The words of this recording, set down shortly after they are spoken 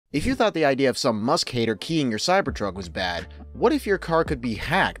If you thought the idea of some musk-hater keying your Cybertruck was bad, what if your car could be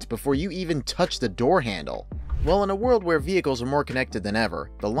hacked before you even touch the door handle? Well, in a world where vehicles are more connected than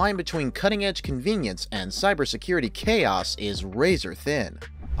ever, the line between cutting-edge convenience and cybersecurity chaos is razor thin.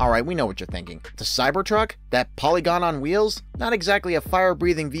 Alright, we know what you're thinking. The Cybertruck? That polygon on wheels? Not exactly a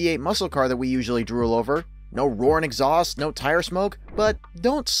fire-breathing V8 muscle car that we usually drool over. No roaring exhaust, no tire smoke, but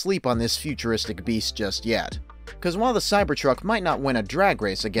don't sleep on this futuristic beast just yet. Because while the Cybertruck might not win a drag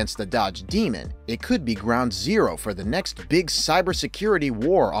race against the Dodge Demon, it could be ground zero for the next big cybersecurity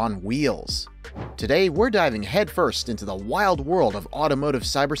war on wheels. Today, we're diving headfirst into the wild world of automotive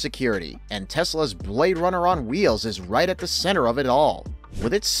cybersecurity, and Tesla's Blade Runner on wheels is right at the center of it all.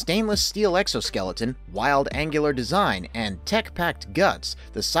 With its stainless steel exoskeleton, wild angular design, and tech-packed guts,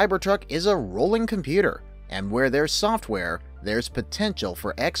 the Cybertruck is a rolling computer, and where there's software, there's potential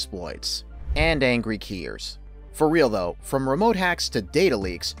for exploits. And angry keyers. For real though, from remote hacks to data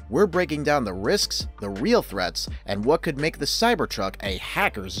leaks, we're breaking down the risks, the real threats, and what could make the Cybertruck a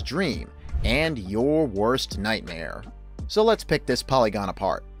hacker's dream, and your worst nightmare. So let's pick this polygon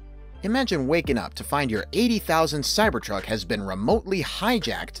apart. Imagine waking up to find your 80,000 Cybertruck has been remotely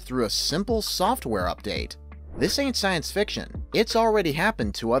hijacked through a simple software update. This ain't science fiction, it's already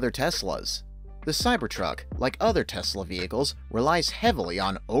happened to other Teslas. The Cybertruck, like other Tesla vehicles, relies heavily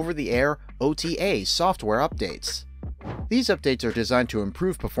on over-the-air OTA software updates. These updates are designed to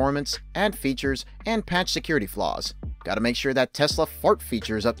improve performance, add features, and patch security flaws. Gotta make sure that Tesla fart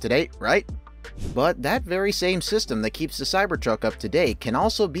feature is up to date, right? But that very same system that keeps the Cybertruck up to date can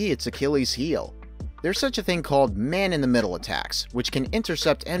also be its Achilles heel. There's such a thing called man-in-the-middle attacks, which can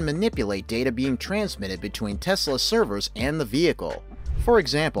intercept and manipulate data being transmitted between Tesla's servers and the vehicle. For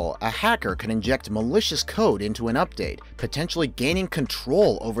example, a hacker can inject malicious code into an update, potentially gaining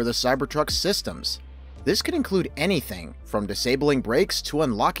control over the Cybertruck's systems. This could include anything, from disabling brakes to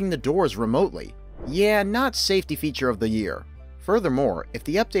unlocking the doors remotely. Yeah, not safety feature of the year. Furthermore, if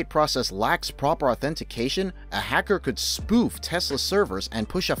the update process lacks proper authentication, a hacker could spoof Tesla servers and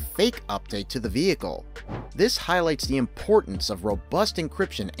push a fake update to the vehicle. This highlights the importance of robust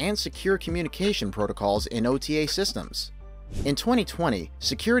encryption and secure communication protocols in OTA systems. In 2020,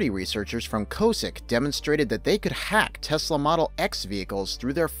 security researchers from Cosic demonstrated that they could hack Tesla Model X vehicles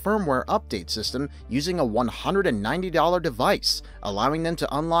through their firmware update system using a $190 device, allowing them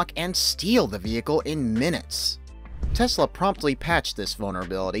to unlock and steal the vehicle in minutes. Tesla promptly patched this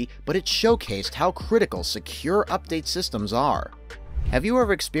vulnerability, but it showcased how critical secure update systems are. Have you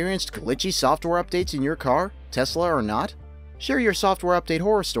ever experienced glitchy software updates in your car, Tesla or not? Share your software update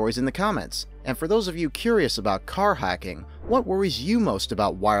horror stories in the comments. And for those of you curious about car hacking, what worries you most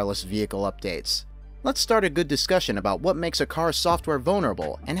about wireless vehicle updates? Let's start a good discussion about what makes a car's software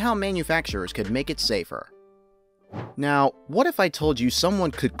vulnerable and how manufacturers could make it safer. Now, what if I told you someone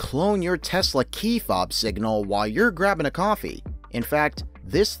could clone your Tesla key fob signal while you're grabbing a coffee? In fact,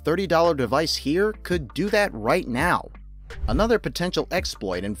 this $30 device here could do that right now. Another potential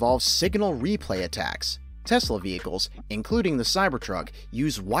exploit involves signal replay attacks. Tesla vehicles, including the Cybertruck,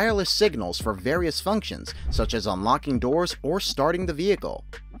 use wireless signals for various functions, such as unlocking doors or starting the vehicle.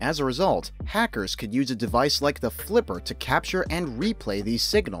 As a result, hackers could use a device like the Flipper to capture and replay these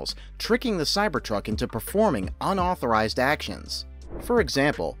signals, tricking the Cybertruck into performing unauthorized actions. For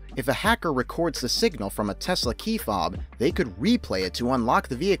example, if a hacker records the signal from a Tesla key fob, they could replay it to unlock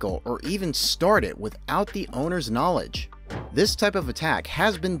the vehicle or even start it without the owner's knowledge. This type of attack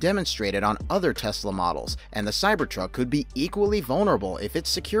has been demonstrated on other Tesla models, and the Cybertruck could be equally vulnerable if its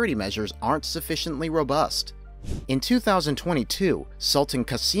security measures aren't sufficiently robust. In 2022, Sultan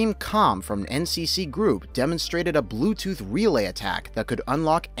Qasim Khan from NCC Group demonstrated a Bluetooth relay attack that could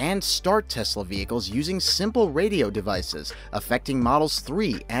unlock and start Tesla vehicles using simple radio devices, affecting Models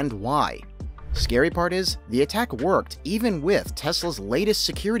 3 and Y. Scary part is, the attack worked even with Tesla's latest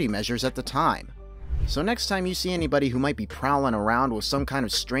security measures at the time. So next time you see anybody who might be prowling around with some kind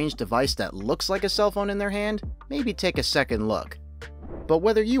of strange device that looks like a cell phone in their hand, maybe take a second look. But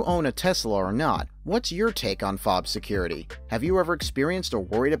whether you own a Tesla or not, what's your take on fob security? Have you ever experienced or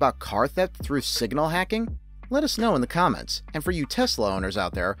worried about car theft through signal hacking? Let us know in the comments, and for you Tesla owners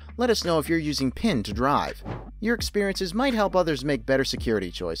out there, let us know if you're using PIN to drive. Your experiences might help others make better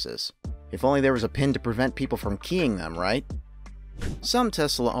security choices. If only there was a PIN to prevent people from keying them, right? Some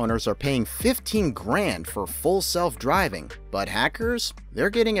Tesla owners are paying 15 grand for full self-driving, but hackers, they're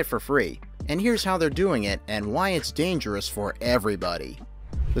getting it for free. And here's how they're doing it and why it's dangerous for everybody.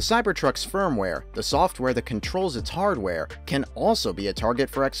 The Cybertruck's firmware, the software that controls its hardware, can also be a target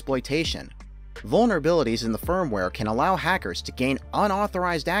for exploitation. Vulnerabilities in the firmware can allow hackers to gain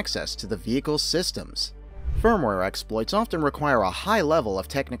unauthorized access to the vehicle's systems. Firmware exploits often require a high level of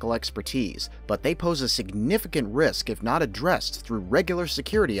technical expertise, but they pose a significant risk if not addressed through regular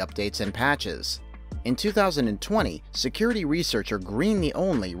security updates and patches. In 2020, security researcher Green the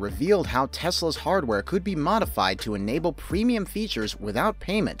Only revealed how Tesla's hardware could be modified to enable premium features without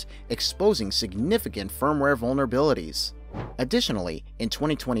payment, exposing significant firmware vulnerabilities. Additionally, in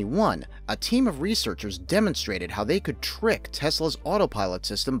 2021, a team of researchers demonstrated how they could trick Tesla's Autopilot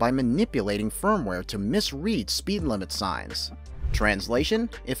system by manipulating firmware to misread speed limit signs. Translation: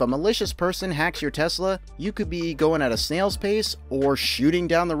 if a malicious person hacks your Tesla, you could be going at a snail's pace or shooting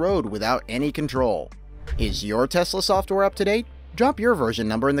down the road without any control. Is your Tesla software up to date? Drop your version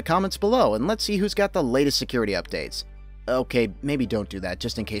number in the comments below and let's see who's got the latest security updates. Okay, maybe don't do that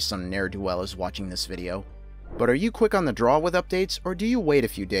just in case some ne'er-do-well is watching this video. But are you quick on the draw with updates, or do you wait a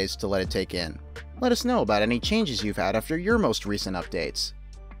few days to let it take in? Let us know about any changes you've had after your most recent updates.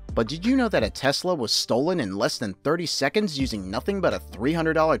 But did you know that a Tesla was stolen in less than 30 seconds using nothing but a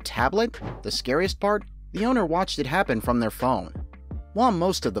 $300 tablet? The scariest part? The owner watched it happen from their phone. While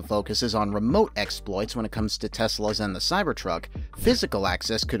most of the focus is on remote exploits when it comes to Teslas and the Cybertruck, physical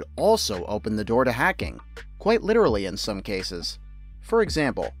access could also open the door to hacking, quite literally in some cases. For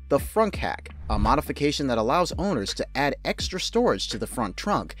example, the frunk hack, a modification that allows owners to add extra storage to the front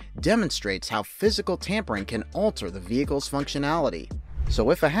trunk, demonstrates how physical tampering can alter the vehicle's functionality. So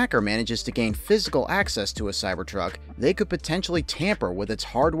if a hacker manages to gain physical access to a Cybertruck, they could potentially tamper with its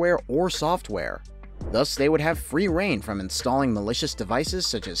hardware or software. Thus, they would have free rein from installing malicious devices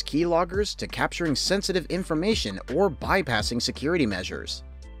such as keyloggers to capturing sensitive information or bypassing security measures.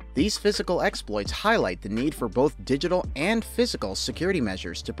 These physical exploits highlight the need for both digital and physical security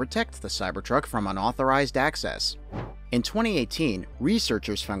measures to protect the Cybertruck from unauthorized access. In 2018,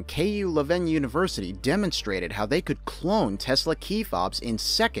 researchers from KU Leuven University demonstrated how they could clone Tesla key fobs in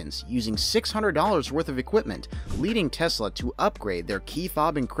seconds using $600 worth of equipment, leading Tesla to upgrade their key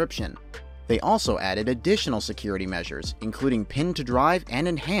fob encryption. They also added additional security measures, including pin-to-drive and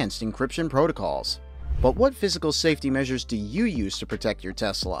enhanced encryption protocols. But what physical safety measures do you use to protect your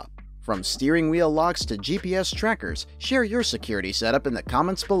Tesla? From steering wheel locks to GPS trackers, share your security setup in the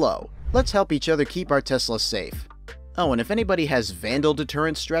comments below. Let's help each other keep our Teslas safe. Oh, and if anybody has vandal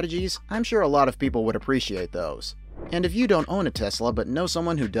deterrent strategies, I'm sure a lot of people would appreciate those. And if you don't own a Tesla but know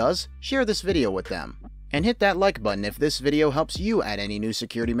someone who does, share this video with them. And hit that like button if this video helps you add any new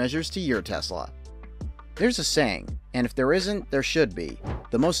security measures to your Tesla. There's a saying, and if there isn't, there should be.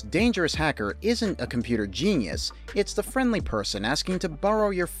 The most dangerous hacker isn't a computer genius, it's the friendly person asking to borrow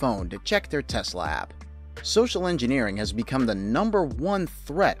your phone to check their Tesla app. Social engineering has become the #1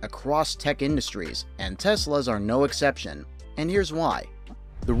 threat across tech industries, and Teslas are no exception. And here's why.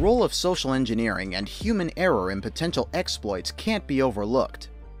 The role of social engineering and human error in potential exploits can't be overlooked.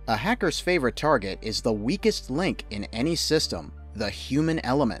 A hacker's favorite target is the weakest link in any system, the human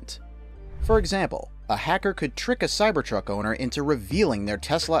element. For example, a hacker could trick a Cybertruck owner into revealing their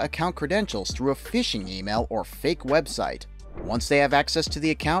Tesla account credentials through a phishing email or fake website. Once they have access to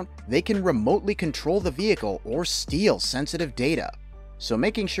the account, they can remotely control the vehicle or steal sensitive data. So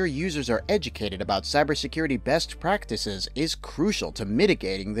making sure users are educated about cybersecurity best practices is crucial to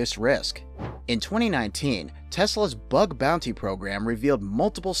mitigating this risk. In 2019, Tesla's bug bounty program revealed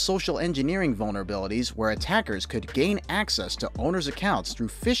multiple social engineering vulnerabilities where attackers could gain access to owners' accounts through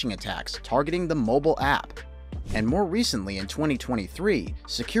phishing attacks targeting the mobile app. And more recently in 2023,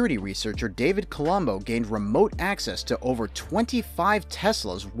 security researcher David Colombo gained remote access to over 25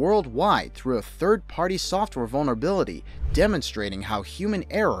 Teslas worldwide through a third-party software vulnerability, demonstrating how human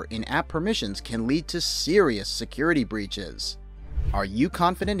error in app permissions can lead to serious security breaches. Are you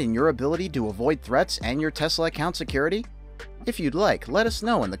confident in your ability to avoid threats and your Tesla account security? If you'd like, let us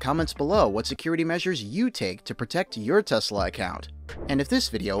know in the comments below what security measures you take to protect your Tesla account. And if this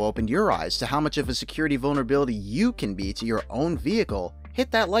video opened your eyes to how much of a security vulnerability you can be to your own vehicle,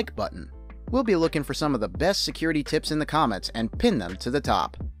 hit that like button. We'll be looking for some of the best security tips in the comments and pin them to the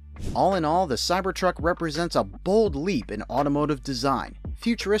top. All in all, the Cybertruck represents a bold leap in automotive design,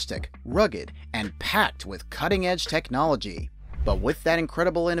 futuristic, rugged, and packed with cutting-edge technology. But with that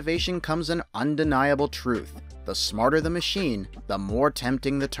incredible innovation comes an undeniable truth. The smarter the machine, the more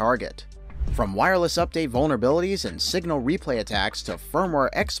tempting the target. From wireless update vulnerabilities and signal replay attacks to firmware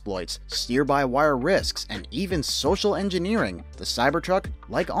exploits, steer-by-wire risks, and even social engineering, the Cybertruck,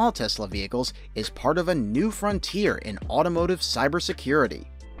 like all Tesla vehicles, is part of a new frontier in automotive cybersecurity.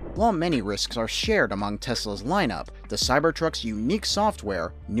 While many risks are shared among Tesla's lineup, the Cybertruck's unique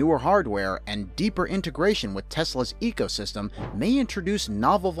software, newer hardware, and deeper integration with Tesla's ecosystem may introduce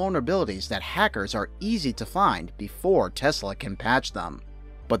novel vulnerabilities that hackers are easy to find before Tesla can patch them.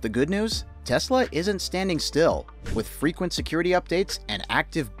 But the good news? Tesla isn't standing still. With frequent security updates, an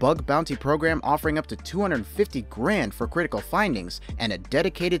active bug bounty program offering up to $250 grand for critical findings, and a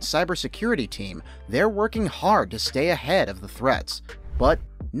dedicated cybersecurity team, they're working hard to stay ahead of the threats. But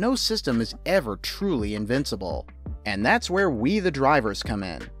no system is ever truly invincible. And that's where we, the drivers, come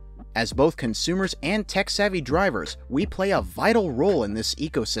in. As both consumers and tech-savvy drivers, we play a vital role in this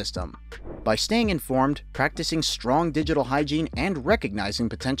ecosystem. By staying informed, practicing strong digital hygiene, and recognizing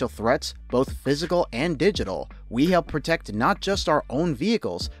potential threats, both physical and digital, we help protect not just our own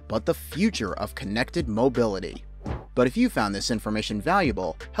vehicles, but the future of connected mobility. But if you found this information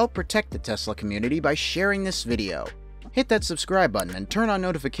valuable, help protect the Tesla community by sharing this video. Hit that subscribe button and turn on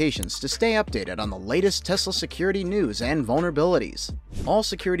notifications to stay updated on the latest Tesla security news and vulnerabilities. All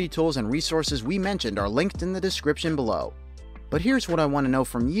security tools and resources we mentioned are linked in the description below. But here's what I want to know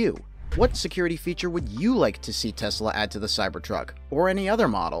from you. What security feature would you like to see Tesla add to the Cybertruck, or any other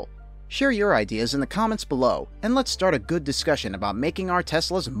model? Share your ideas in the comments below, and let's start a good discussion about making our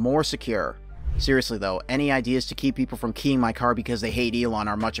Teslas more secure. Seriously though, any ideas to keep people from keying my car because they hate Elon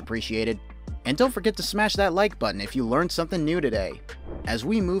are much appreciated. And don't forget to smash that like button if you learned something new today. As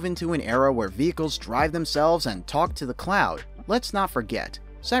we move into an era where vehicles drive themselves and talk to the cloud, let's not forget,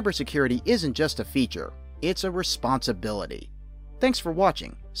 cybersecurity isn't just a feature, it's a responsibility. Thanks for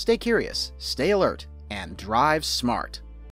watching, stay curious, stay alert, and drive smart.